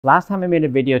Last time I made a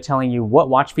video telling you what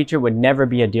watch feature would never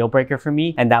be a deal breaker for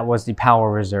me, and that was the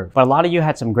power reserve. But a lot of you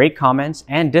had some great comments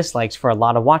and dislikes for a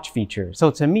lot of watch features.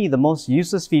 So to me, the most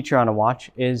useless feature on a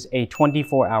watch is a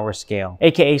 24-hour scale,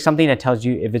 aka something that tells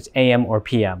you if it's AM or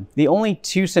PM. The only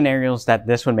two scenarios that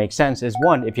this would make sense is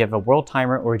one, if you have a world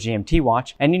timer or GMT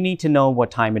watch and you need to know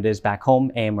what time it is back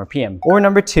home, AM or PM. Or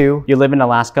number two, you live in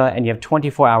Alaska and you have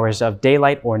 24 hours of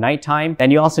daylight or nighttime,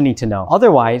 then you also need to know.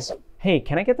 Otherwise, hey,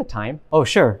 can I get the time? Oh,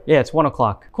 sure. Yeah, it's 1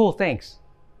 o'clock. Cool, thanks.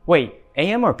 Wait,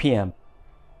 AM or PM?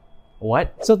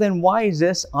 What? So then why is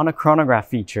this on a chronograph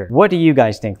feature? What do you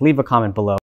guys think? Leave a comment below.